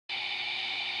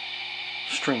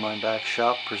Streamlined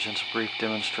Backshop presents a brief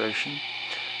demonstration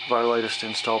of our latest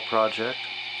install project.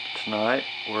 Tonight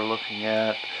we're looking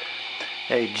at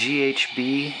a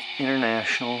GHB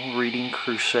International Reading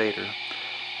Crusader,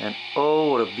 and oh,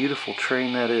 what a beautiful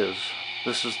train that is.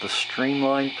 This is the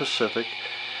Streamlined Pacific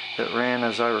that ran,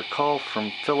 as I recall,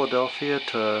 from Philadelphia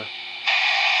to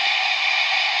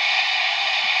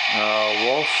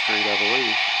Wall Street, I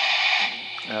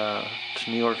believe, to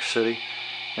New York City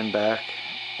and back,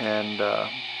 and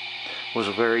was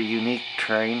a very unique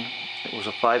train. It was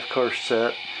a 5-car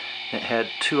set, and it had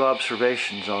 2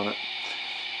 observations on it.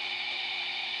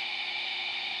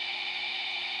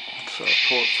 Let's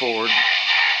pull it forward.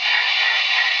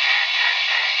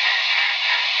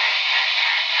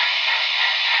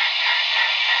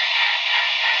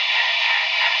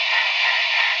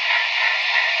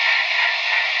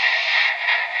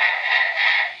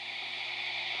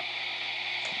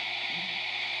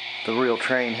 The real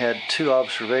train had 2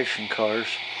 observation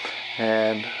cars,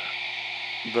 and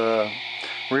the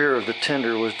rear of the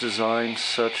tender was designed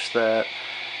such that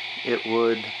it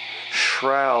would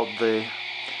shroud the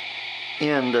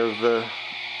end of the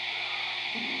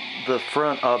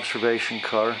front observation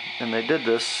car, and they did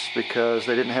this because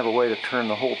they didn't have a way to turn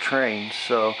the whole train,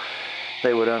 so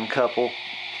they would uncouple,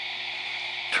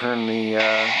 turn the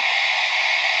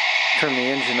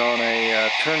engine on a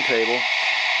turntable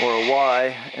or a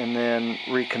Y, and then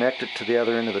reconnect it to the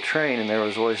other end of the train, and there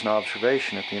was always an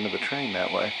observation at the end of the train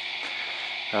that way.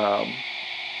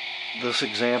 This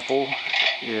example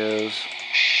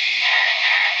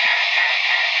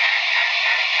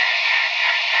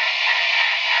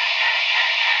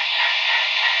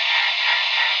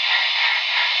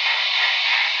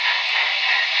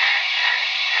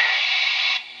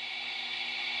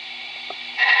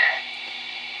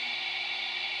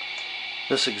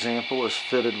is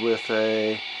fitted with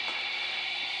an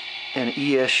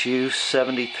ESU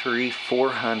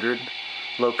 73400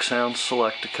 LokSound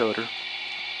Select decoder.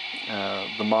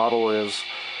 The model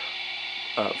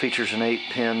features an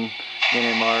 8-pin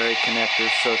NMRA connector,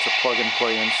 so it's a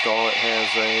plug-and-play install. It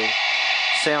has a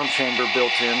sound chamber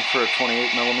built in for a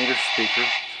 28mm speaker.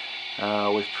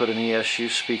 We've put an ESU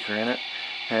speaker in it,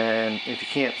 and if you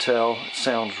can't tell, it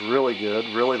sounds really good,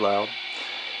 really loud.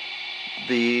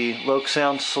 The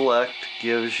LokSound Select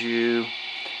gives you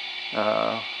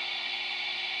a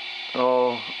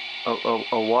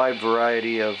wide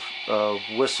variety of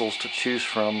whistles to choose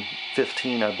from,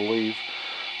 15 I believe,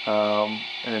 and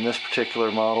in this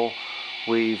particular model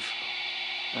we've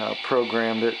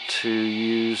programmed it to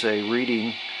use a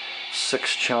reading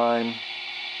 6-chime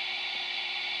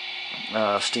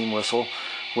steam whistle,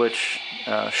 which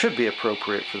should be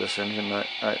appropriate for this engine.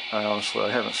 I honestly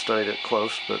haven't studied it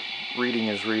close, but reading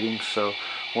is reading, so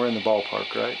we're in the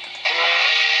ballpark, right?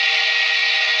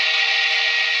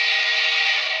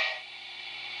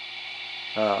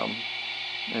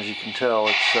 As you can tell,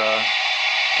 it's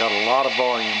got a lot of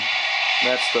volume.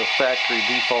 That's the factory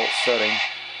default setting,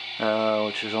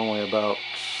 which is only about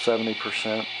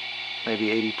 70%,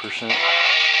 maybe 80%.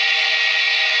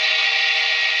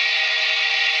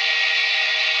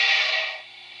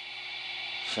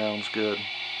 Sounds good.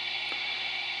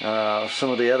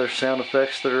 Some of the other sound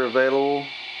effects that are available.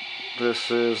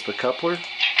 This is the coupler,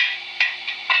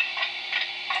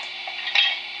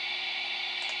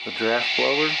 the draft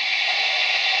blower,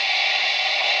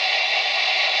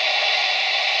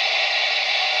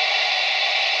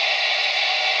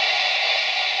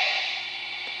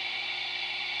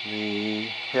 the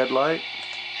headlight,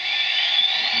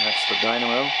 and that's the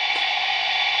dynamo.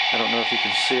 I don't know if you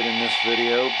can see it in this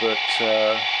video, but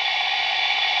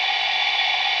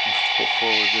let's pull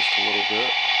forward just a little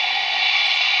bit.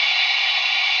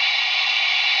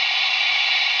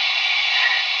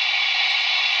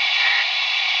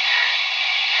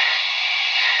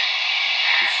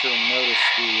 Be sure to notice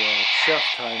the chuff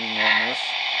timing on this.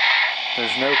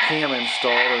 There's no cam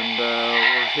installed, and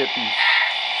we're hitting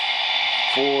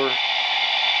 4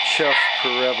 chuffs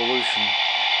per revolution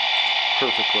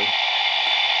perfectly.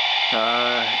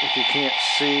 If you can't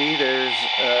see, there's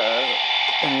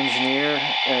an engineer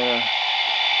and a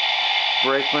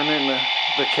brakeman in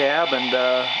the cab, and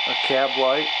a cab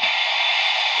light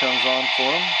comes on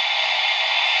for them.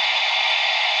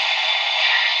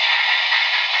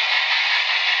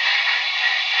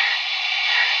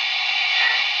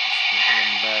 Let's go ahead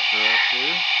and back her up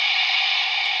here.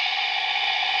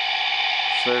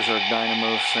 So there's our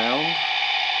dynamo sound.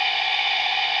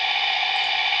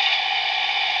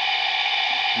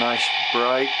 Nice,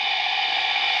 bright,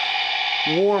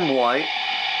 warm white.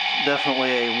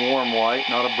 Definitely a warm white,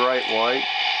 not a bright white.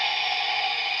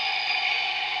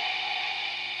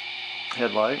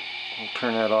 headlight. We'll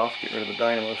turn that off, get rid of the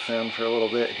dynamo sound for a little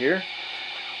bit here.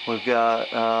 We've got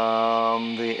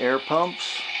the air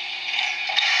pumps.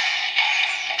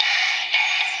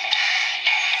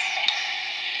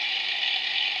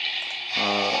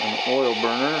 An oil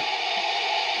burner,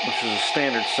 which is a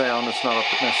standard sound. It's not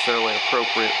necessarily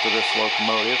appropriate for this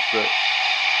locomotive, but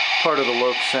part of the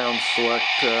LokSound Select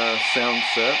sound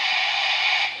set.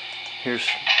 Here's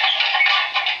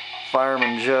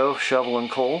Fireman Joe shoveling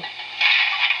coal.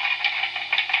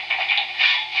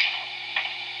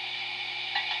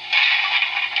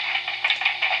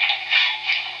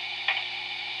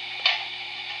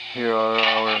 Here are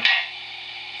our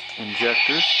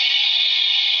injectors.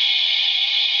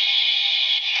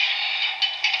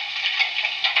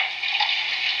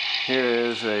 Here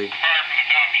is a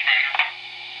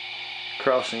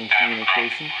crossing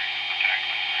communication.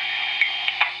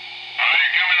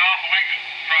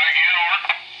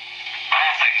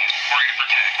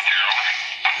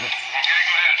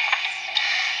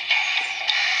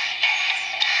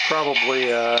 Probably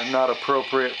not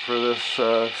appropriate for this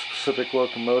specific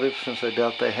locomotive, since I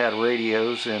doubt they had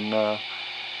radios in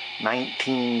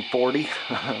 1940,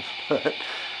 but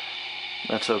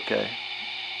that's okay.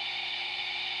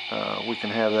 We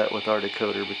can have that with our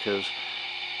decoder because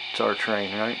it's our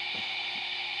train, right?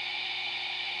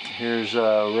 Here's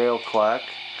rail clack,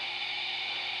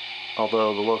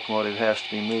 although the locomotive has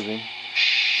to be moving.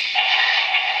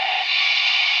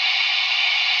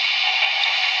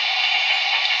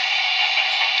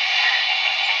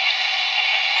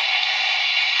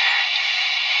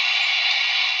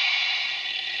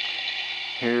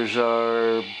 Here's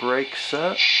our brake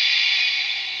set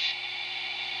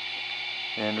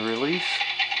and release,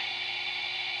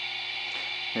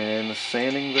 and the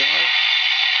sanding valve,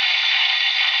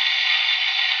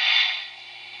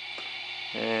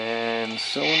 and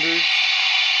cylinders.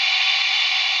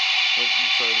 Oh, I'm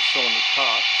sorry, the cylinder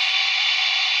cocks.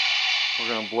 We're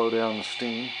going to blow down the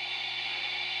steam,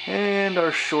 and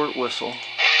our short whistle.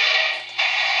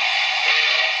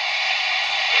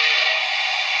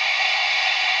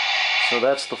 So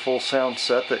that's the full sound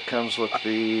set that comes with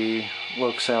the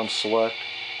LokSound Select.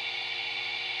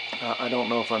 I don't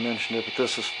know if I mentioned it, but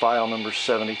this is file number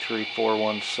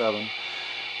 73417,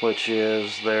 which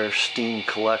is their Steam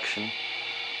collection.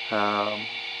 Now,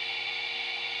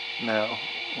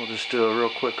 we'll just do a real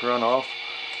quick runoff.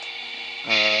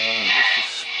 This is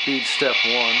speed step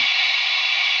 1.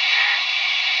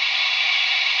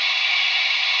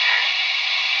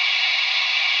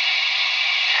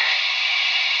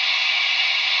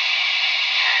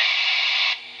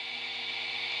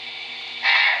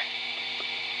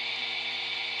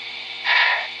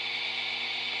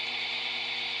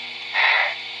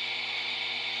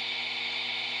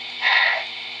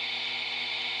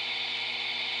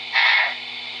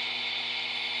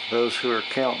 Those who are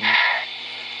counting,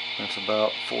 that's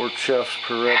about 4 chuffs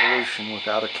per revolution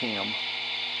without a cam.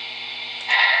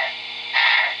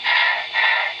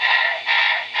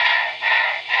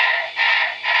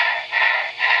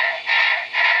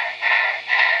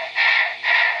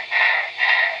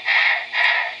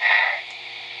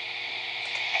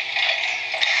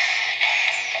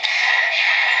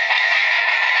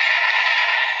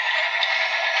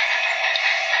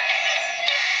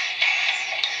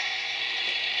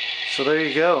 So there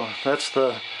you go. That's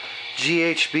the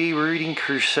GHB reading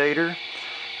Crusader.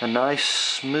 A nice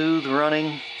smooth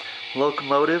running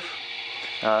locomotive.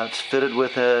 It's fitted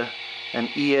with an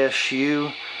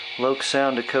ESU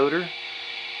LokSound decoder,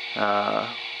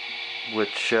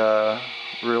 which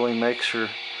really makes her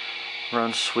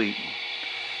run sweet.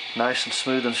 Nice and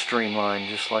smooth and streamlined,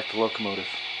 just like the locomotive.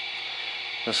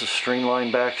 This is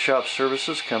Streamlined Backshop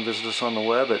Services. Come visit us on the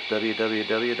web at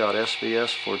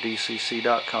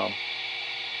www.sbs4dcc.com.